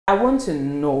I want to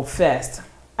know first.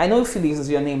 I know Felix is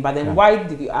your name, but then why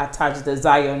did you attach the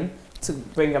Zion to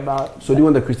bring about? So do you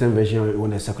want the Christian version or you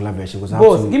want the secular version?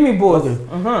 Both. Give me both.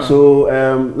 Okay. So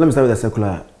let me start with the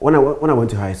secular. When I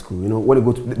went to high school, you know, when you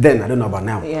go to then I don't know about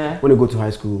now. Yeah. When you go to high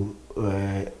school,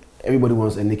 everybody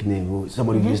wants a nickname.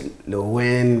 Somebody just Lil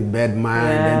Wayne, Birdman,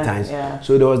 then times. Yeah.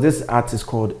 So there was this artist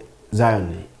called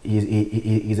Zion.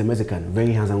 He's a Mexican,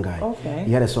 very handsome guy. Okay.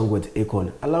 He had a song with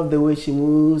Akon. I love the way she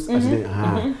moves.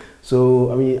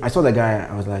 So I mean, I saw the guy.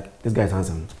 I was like, this guy's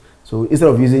handsome. So instead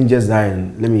of using just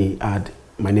Zion, let me add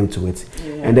my name to it.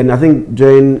 Yeah. And then I think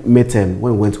during midterm,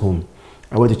 when we went home,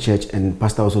 I went to church and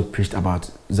pastor also preached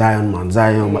about Zion, man.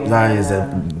 Zion is a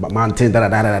mountain,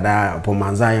 upon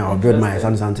Mount Zion or Birdman,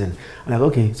 something. I'm like,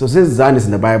 okay, so since Zion is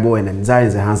in the Bible and then Zion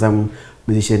is a handsome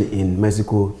musician in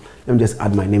Mexico, let me just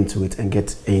add my name to it and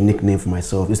get a nickname for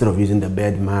myself instead of using the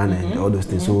Birdman and all those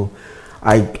things. So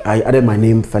I added my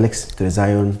name Felix to the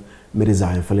Zion, made it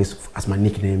Zionfelix as my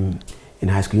nickname in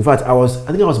high school. In fact, I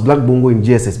think I was Black Bongo in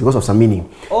GSS because of Samini.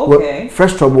 Okay. Well,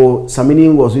 Fresh Trouble,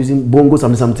 Samini was using Bongo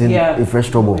something in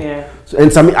Fresh Trouble. Yeah. So,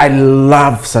 and Samini, I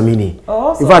love Samini. Oh,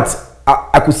 awesome. In fact,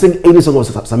 I could sing any song of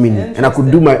Samini and I could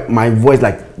do my voice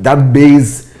like that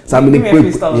bass. Samini.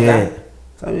 Yeah.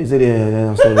 Samini said,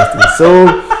 yeah. So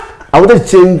I wanted to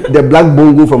change the Black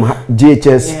Bongo from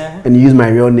GHS and use my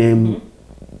real name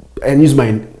and use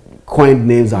my coined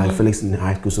names Zionfelix in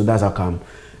high school. So that's how come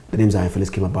the name Zionfelix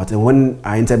came about. And when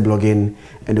I entered blogging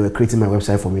and they were creating my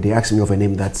website for me, they asked me of a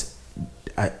name that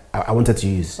I wanted to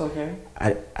use. Okay.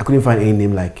 I couldn't find any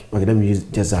name like, okay, let me use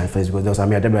just Zionfelix because there was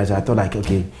Amelley Djosu. So I thought like,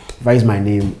 okay, if I use my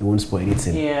name, it won't spoil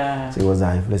anything. Yeah. So it was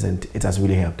Zionfelix and it has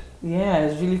really helped. Yeah,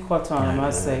 it's really caught on, I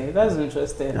must say. That's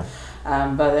interesting. Yeah.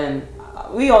 But then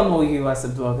we all know you as a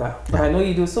blogger, but I know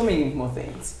you do so many more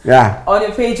things. Yeah. On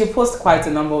your page, you post quite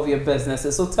a number of your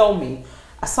businesses. So tell me,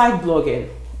 aside blogging,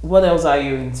 what else are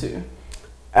you into?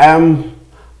 I'm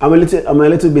a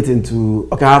little bit into.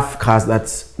 Okay, I have cars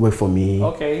that work for me.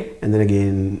 Okay. And then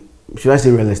again, should I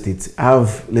say real estate? I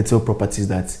have little properties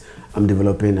that I'm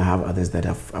developing. I have others that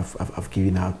I've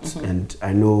given out, and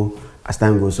I know as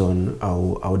time goes on,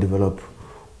 I'll develop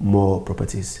more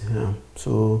properties. Yeah.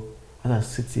 So as I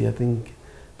sit here, I think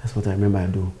that's what I remember I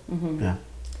do. Yeah.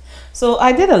 So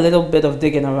I did a little bit of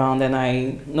digging around, and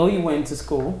I know you went to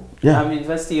school. Yeah.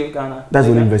 University of Ghana. That's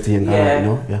the only university in Ghana, you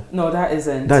know? Yeah. No, that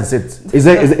isn't. That's it. Is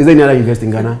there any other university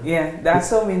in Ghana? Yeah, there are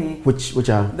so many. Which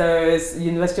are? There is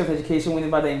University of Education,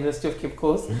 Winneba, the University of Cape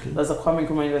Coast. Okay. There's a Kwame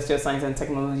Nkrumah University of Science and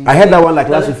Technology. I heard that one like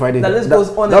last week Friday. The list goes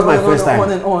on and on. That was my first time.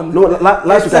 On and on. No,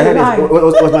 last week I heard it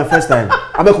was my first time.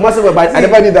 I'm a Kumasi, but I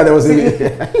never knew that there was a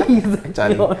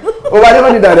I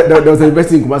never knew that there was a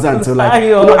university in Kumasi until like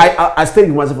I stayed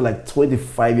in Kumasi for like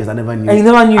 25 years. I never knew. And you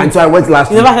never knew? Until I went last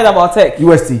week. You never heard about tech?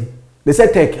 UST. They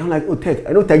said tech. I'm like, oh, tech.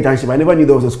 I know Tech Junction, but I never knew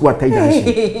there was a school at Tech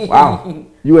Junction. Wow.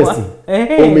 UST.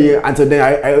 Hey. Until then,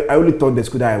 I only thought the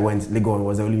school that I went, Legon,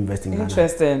 was the only university in Ghana.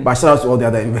 Interesting. But shout out to all the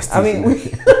other universities. I mean,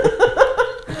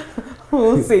 we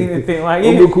won't say anything like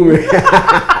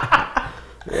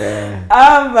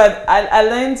yeah. But I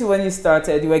learned when you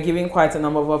started, you were giving quite a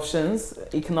number of options,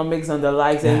 economics and the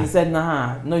likes, and you said,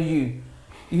 nah, no you.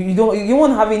 You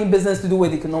won't have any business to do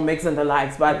with economics and the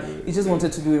likes, but you just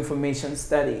wanted to do information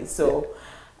studies. So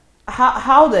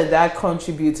how did that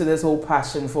contribute to this whole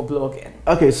passion for blogging?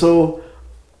 Okay, so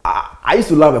I used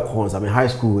to love econs. I mean, high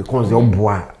school, econs, young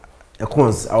boy.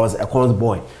 Econs, I was a econs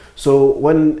boy. So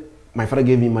when my father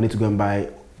gave me money to go and buy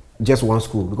just one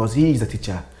school, because he is a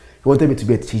teacher, he wanted me to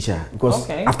be a teacher because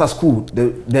after school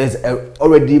there's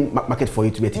already market for you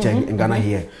to be a teacher in Ghana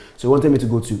here. So he wanted me to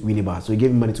go to Winneba. So he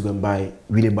gave me money to go and buy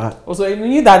Winneba. Also, you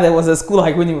knew that there was a school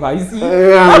like Winneba, you see?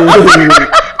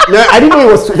 No, I didn't know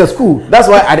it was a school. That's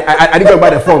why I didn't go and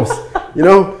buy the forms. You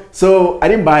know? So I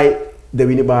didn't buy the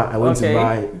Winneba. I went to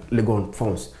buy Legon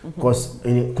forms. Because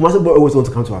Kumasi boy always want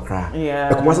to come to Accra. Yeah.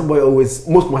 The Kumasi boy always,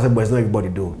 most Kumasi boys, not everybody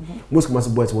do. Most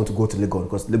Kumasi boys want to go to Legon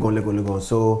because Legon.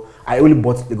 So I only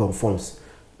bought Legon forms.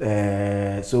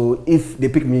 So if they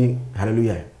pick me,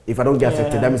 hallelujah. If I don't get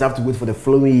accepted, that means I have to wait for the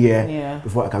following year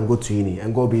before I can go to uni.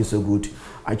 And God being so good,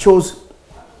 I chose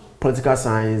political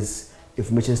science,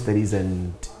 information studies,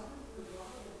 and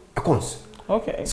accounts. Okay.